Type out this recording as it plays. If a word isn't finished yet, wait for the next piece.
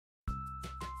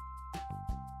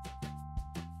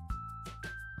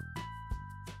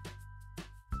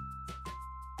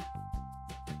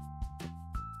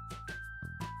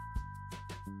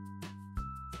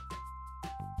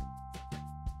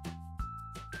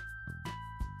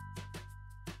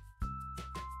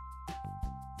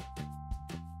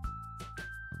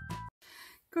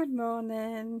Good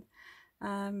morning.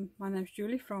 My name's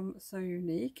Julie from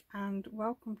Salessewunique and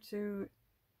welcome to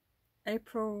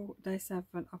April day 7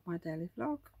 of my daily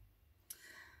vlog.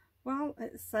 Well,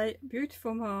 it's a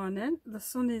beautiful morning. The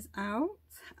sun is out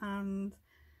and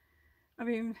I've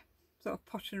been sort of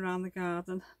pottering around the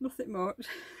garden. Nothing much.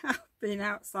 I've been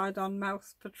outside on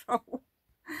mouse patrol.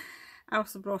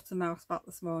 Elsa brought a mouse back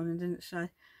this morning, didn't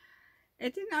she?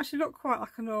 It didn't actually look quite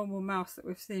like a normal mouse that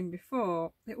we've seen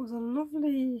before. It was a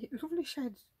lovely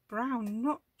shade brown,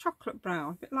 not chocolate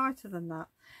brown, a bit lighter than that.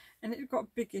 And it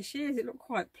got biggish ears, it looked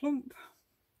quite plump.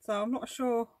 So I'm not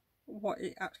sure what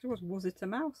it actually was. Was it a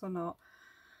mouse or not?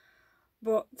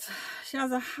 But she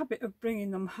has a habit of bringing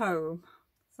them home.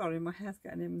 Sorry, my hair's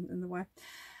getting in the way.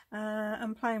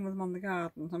 And playing with them on the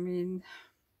garden. I mean,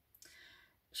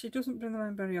 she doesn't bring them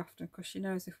home very often because she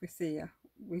knows if we see her,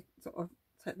 we sort of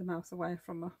take the mouse away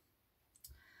from her.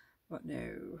 But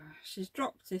no, she's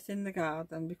dropped it in the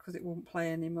garden because it won't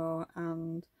play anymore,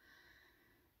 and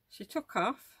she took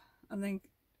off, and then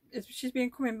she's been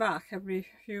coming back every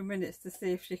few minutes to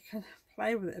see if she can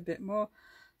play with it a bit more.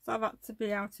 So I've had to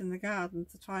be out in the garden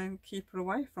to try and keep her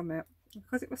away from it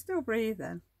because it was still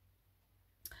breathing,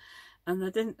 and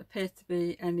there didn't appear to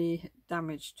be any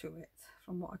damage to it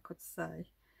from what I could say.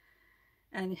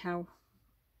 Anyhow,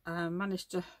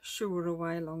 managed to shoo her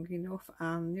away long enough,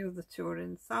 and the other two are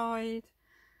inside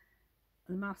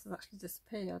and the mouse has actually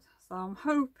disappeared. So I'm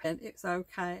hoping it's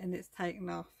okay and it's taken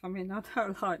off. I mean, I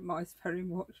don't like mice very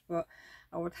much, but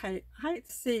I would hate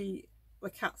to see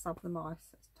the cats have the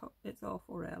mice. It's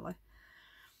awful, really.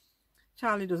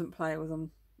 Charlie doesn't play with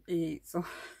them, he eats them.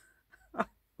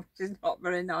 Which is not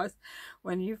very nice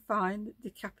when you find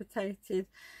decapitated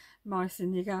mice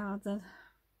in your garden.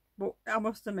 But I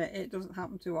must admit, it doesn't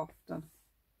happen too often.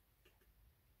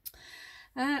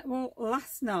 Well,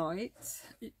 last night,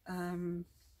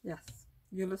 yes,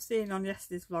 you'll have seen on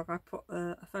yesterday's vlog, I put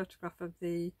a photograph of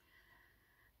the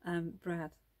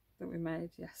bread that we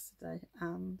made yesterday,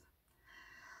 and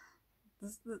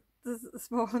there's a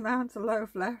small amount of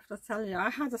loaf left. I tell you, I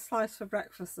had a slice for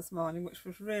breakfast this morning, which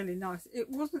was really nice.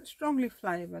 It wasn't strongly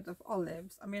flavoured of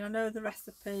olives. I mean, I know the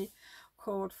recipe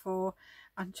called for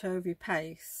anchovy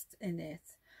paste in it,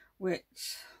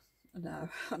 which no,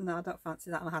 I don't fancy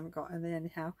that, and I haven't got any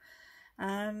anyhow.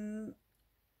 And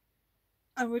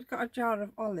we'd got a jar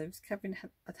of olives. Kevin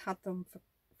had them for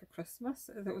Christmas.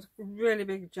 It was a really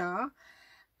big jar,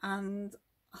 and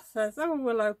I says, oh,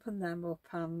 we'll open them up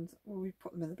and we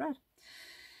put them in the bread.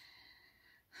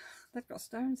 They've got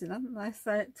stones in, haven't they?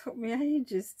 So it took me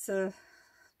ages to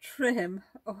trim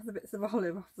all the bits of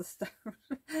olive off the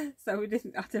stone. So I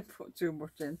didn't put too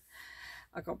much in.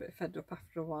 I got a bit fed up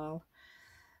after a while,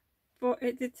 but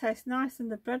it did taste nice,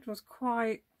 and the bread was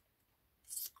quite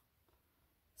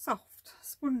soft,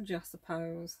 spongy, I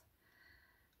suppose.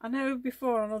 I know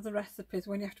before on other recipes,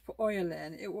 when you have to put oil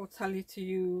in, it will tell you to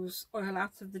use oil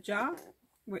out of the jar,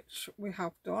 which we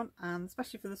have done, and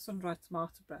especially for the sun-dried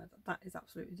tomato bread, that is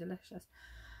absolutely delicious.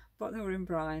 But they were in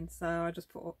brine, so I just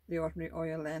put the ordinary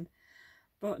oil in.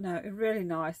 But no, it's really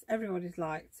nice. Everybody's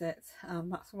liked it,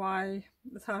 and that's why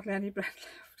there's hardly any bread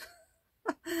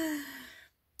left.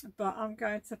 But I'm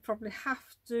going to probably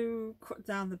have to cut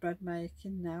down the bread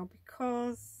making now,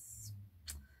 because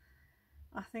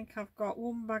I think I've got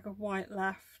one bag of white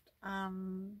left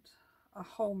and a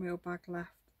wholemeal bag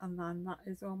left, and then that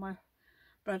is all my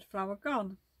bread flour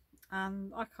gone,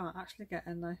 and I can't actually get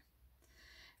any.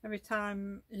 Every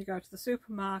time you go to the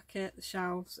supermarket, the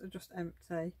shelves are just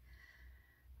empty,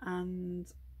 and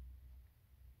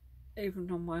even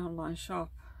on my online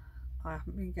shop, I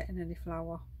haven't been getting any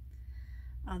flour.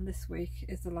 And this week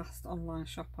is the last online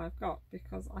shop I've got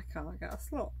because I can't get a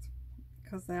slot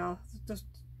because they are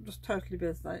just totally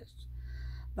busy.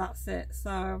 That's it.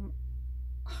 So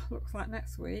looks like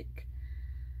next week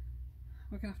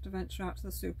we're gonna have to venture out to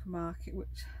the supermarket,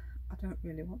 which I don't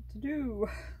really want to do.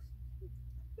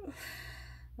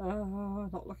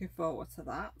 Not looking forward to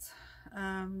that.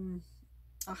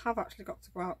 I have actually got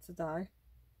to go out today,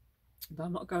 but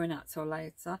I'm not going out till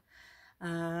later.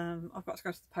 I've got to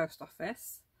go to the post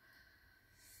office.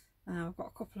 I've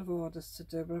got a couple of orders to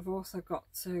do, but I've also got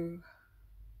to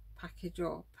package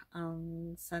up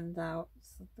and send out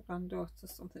the granddaughter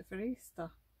something for Easter.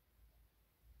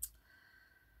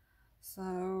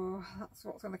 So that's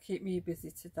what's going to keep me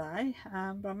busy today.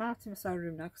 But I'm out in my sewing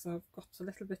room now because I've got a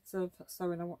little bit of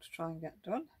sewing I want to try and get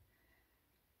done.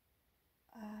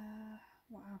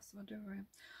 What else am I doing?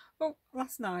 Oh,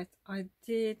 last night I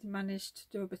did manage to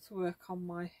do a bit of work on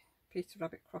my Peter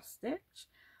Rabbit cross stitch.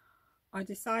 I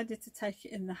decided to take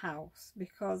it in the house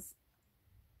because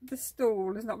the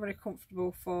stool is not very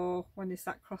comfortable for when you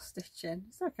sat cross stitching.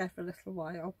 It's okay for a little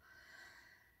while.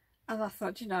 And I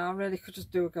thought, you know, I really could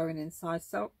just do it going inside.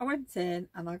 So I went in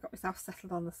and I got myself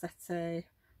settled on the settee,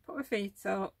 put my feet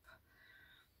up,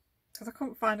 because I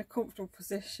couldn't find a comfortable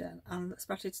position, and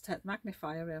especially to take the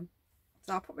magnifier in.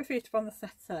 So I put my feet up on the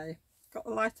settee, got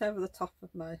the light over the top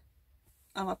of me,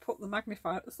 and I put the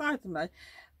magnifier at the side of me,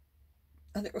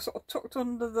 and it was sort of tucked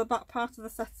under the back part of the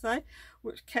settee,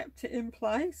 which kept it in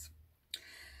place,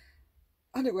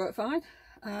 and it worked fine.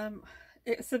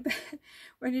 It's a bit,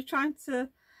 when you're trying to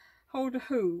hold a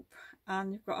hoop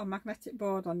and you've got a magnetic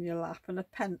board on your lap and a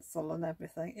pencil and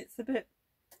everything, it's a bit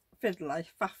fiddly,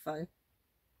 faffy,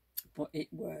 but it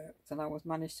worked, and I was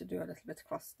managed to do a little bit of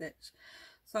cross stitch.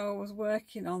 So I was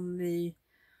working on the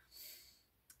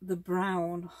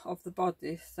brown of the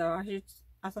body. So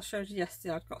as I showed you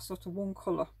yesterday, I'd got sort of one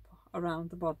colour around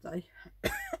the body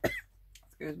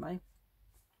excuse me,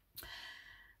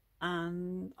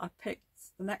 and I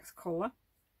picked the next colour.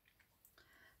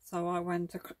 So I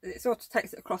went, it sort of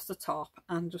takes it across the top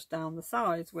and just down the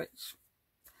sides, which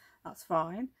that's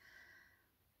fine,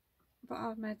 but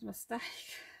I've made a mistake.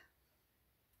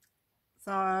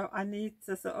 So I need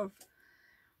to sort of,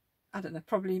 I don't know,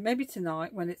 probably maybe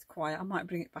tonight when it's quiet, I might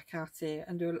bring it back out here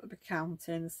and do a little bit of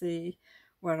counting and see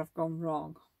where I've gone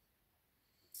wrong.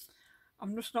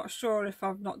 I'm just not sure if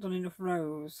I've not done enough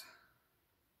rows,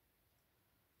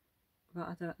 but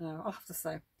I don't know, I'll have to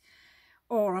say.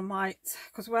 Or I might,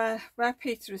 because where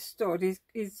Peter is stood,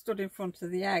 he's stood in front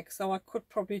of the egg, so I could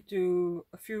probably do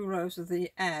a few rows of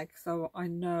the egg, so I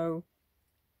know.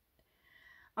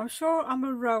 I'm sure I'm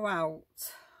a row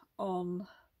out on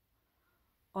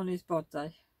his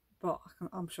body, but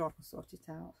I'm sure I can sort it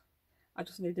out. I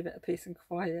just need a bit of peace and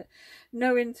quiet.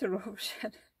 No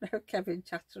interruption, no Kevin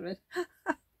chattering.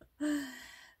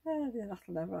 Oh dear,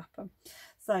 that'll never happen.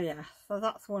 So yeah, so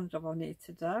that's one job I need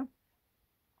to do.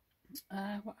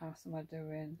 What else am I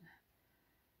doing?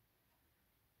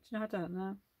 Do you know, I don't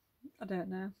know. I don't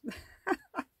know.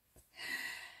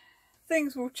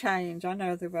 Things will change, I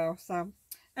know they will. So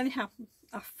anyhow,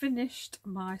 I finished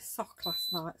my sock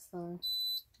last night, so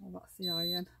that's the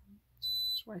iron.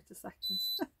 Just wait a second.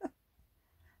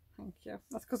 Thank you.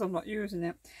 That's because I'm not using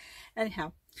it.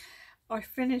 Anyhow, I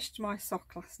finished my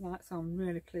sock last night, so I'm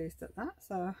really pleased at that.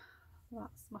 So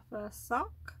that's my first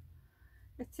sock.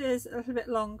 It is a little bit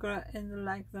longer in the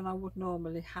leg than I would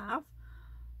normally have,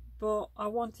 but I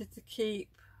wanted to keep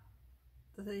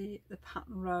the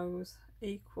pattern rows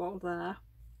equal there,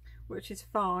 which is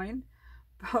fine,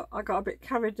 but I got a bit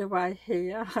carried away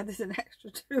here. I did an extra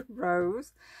 2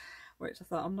 rows, which I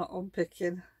thought I'm not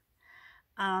unpicking,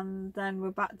 and then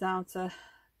we're back down to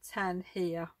 10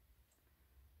 here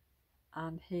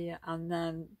and here, and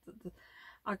then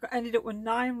I ended up with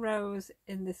 9 rows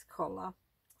in this colour.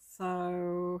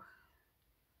 So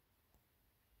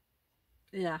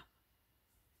yeah,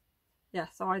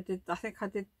 so I think I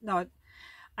did, no,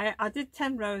 I did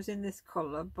 10 rows in this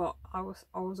colour, but I was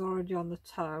already on the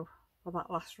toe for that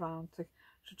last round to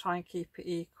try and keep it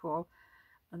equal.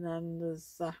 And then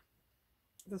there's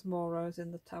more rows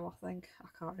in the toe, I think. I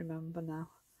can't remember now,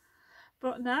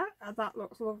 but no, that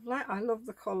looks lovely. I love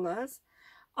the colours.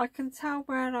 I can tell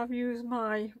where I've used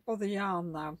my other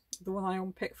yarn now, the one I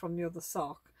unpicked from the other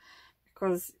sock,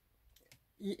 because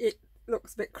it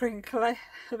looks a bit crinkly,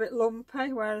 a bit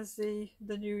lumpy, whereas the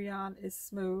new yarn is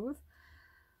smooth.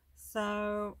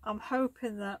 So I'm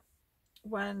hoping that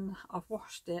when I've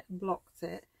washed it and blocked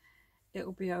it,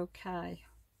 it'll be okay.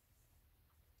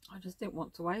 I just didn't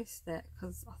want to waste it,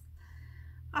 because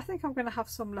I think I'm going to have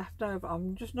some left over.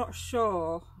 I'm just not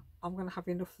sure I'm going to have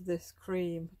enough of this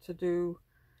cream to do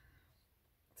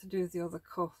the other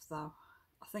cuff though.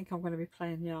 I think I'm going to be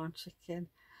playing yarn chicken,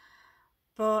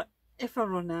 but if I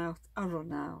run out, I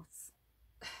run out.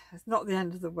 It's not the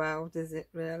end of the world, is it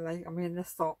really? I mean, the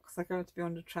socks are going to be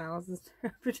under trousers.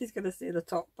 Nobody's going to see the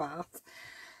top part.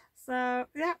 So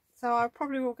yeah, so I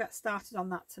probably will get started on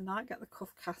that tonight, get the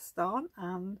cuff cast on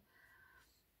and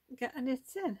get a knit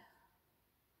in.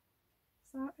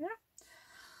 So yeah,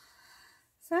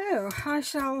 so I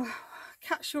shall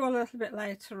catch you all a little bit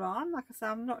later on. Like I said,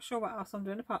 I'm not sure what else I'm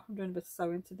doing apart from doing a bit of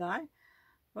sewing today,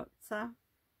 but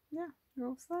yeah,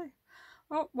 we'll see.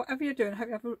 Well, whatever you're doing, I hope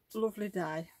you have a lovely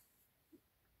day,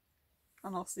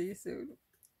 and I'll see you soon.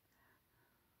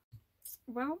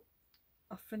 Well,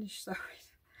 I've finished sewing.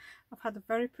 I've had a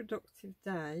very productive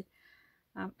day.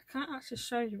 I can't actually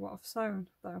show you what I've sewn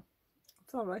though.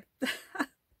 Sorry.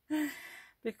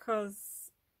 Because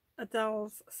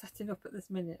Adele's setting up at this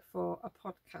minute for a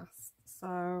podcast,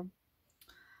 so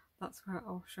that's where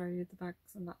I'll show you the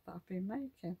bags and that I've been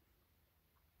making.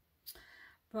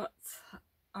 but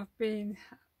I've been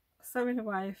sewing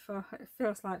away for, it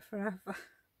feels like forever.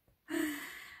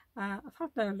 I've had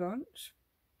no lunch,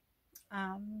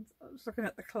 and I was looking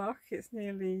at the clock, it's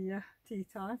nearly tea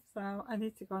time, so I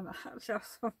need to go and actually have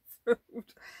some food.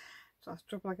 So that's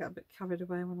trouble, I get a bit carried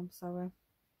away when I'm sewing.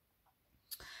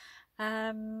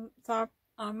 So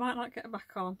I might not get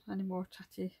back on any more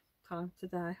chatty time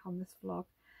today on this vlog,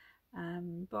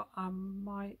 but I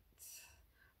might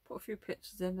put a few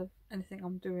pictures in of anything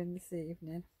I'm doing this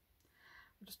evening.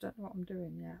 I just don't know what I'm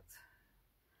doing yet.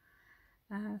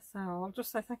 So I'll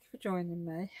just say thank you for joining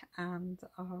me, and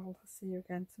I'll see you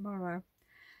again tomorrow.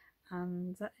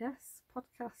 And yes,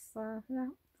 podcasts, yeah,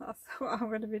 that's what I'm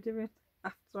going to be doing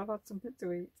after I've had something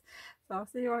to eat. So I'll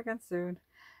see you all again soon.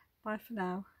 Bye for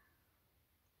now.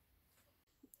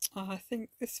 I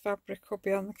think this fabric will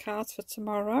be on the cards for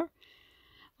tomorrow.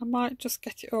 I might just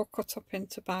get it all cut up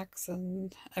into bags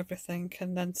and everything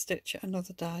and then stitch it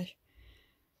another day.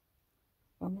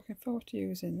 I'm looking forward to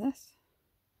using this.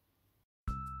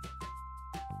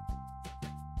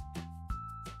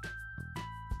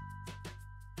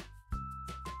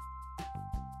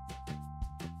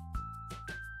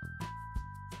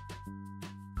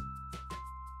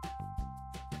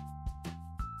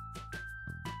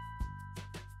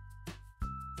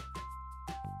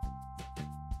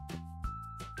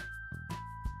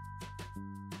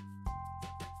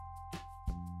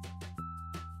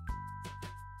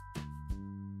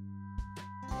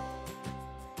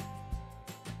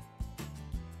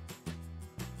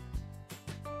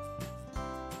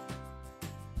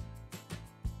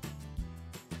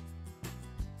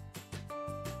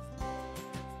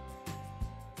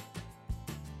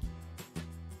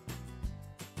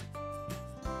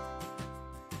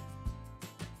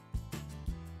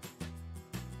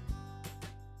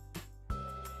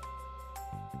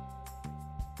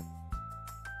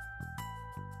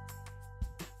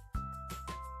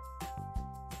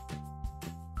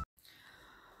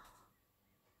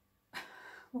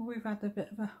 Well, we've had a bit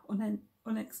of an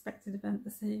unexpected event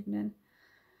this evening.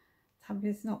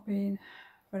 Tabby's not been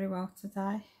very well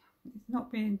today. He's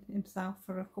not been himself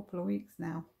for a couple of weeks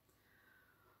now,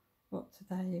 but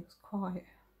today he was quite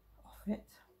off it,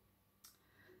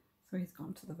 so he's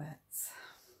gone to the vets,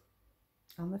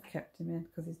 and they've kept him in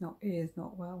because he is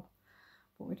not well,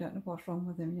 but we don't know what's wrong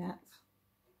with him yet.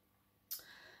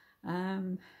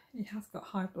 He has got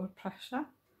high blood pressure,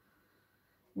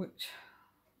 which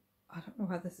I don't know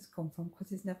where this has come from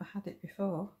because he's never had it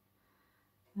before.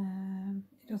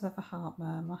 He does have a heart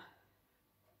murmur,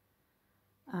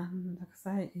 and like I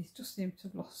say, he's just seemed to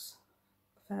have lost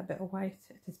a fair bit of weight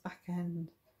at his back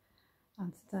end,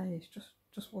 and today he's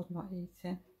just was not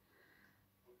eating.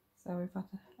 So we've had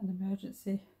an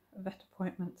emergency vet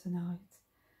appointment tonight,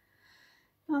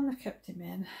 and they've kept him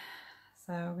in.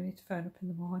 So we need to phone up in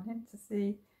the morning to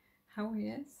see how he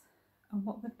is and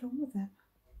what they've done with him.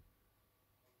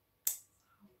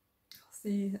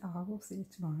 I will see you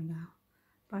tomorrow now.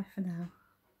 Bye for now.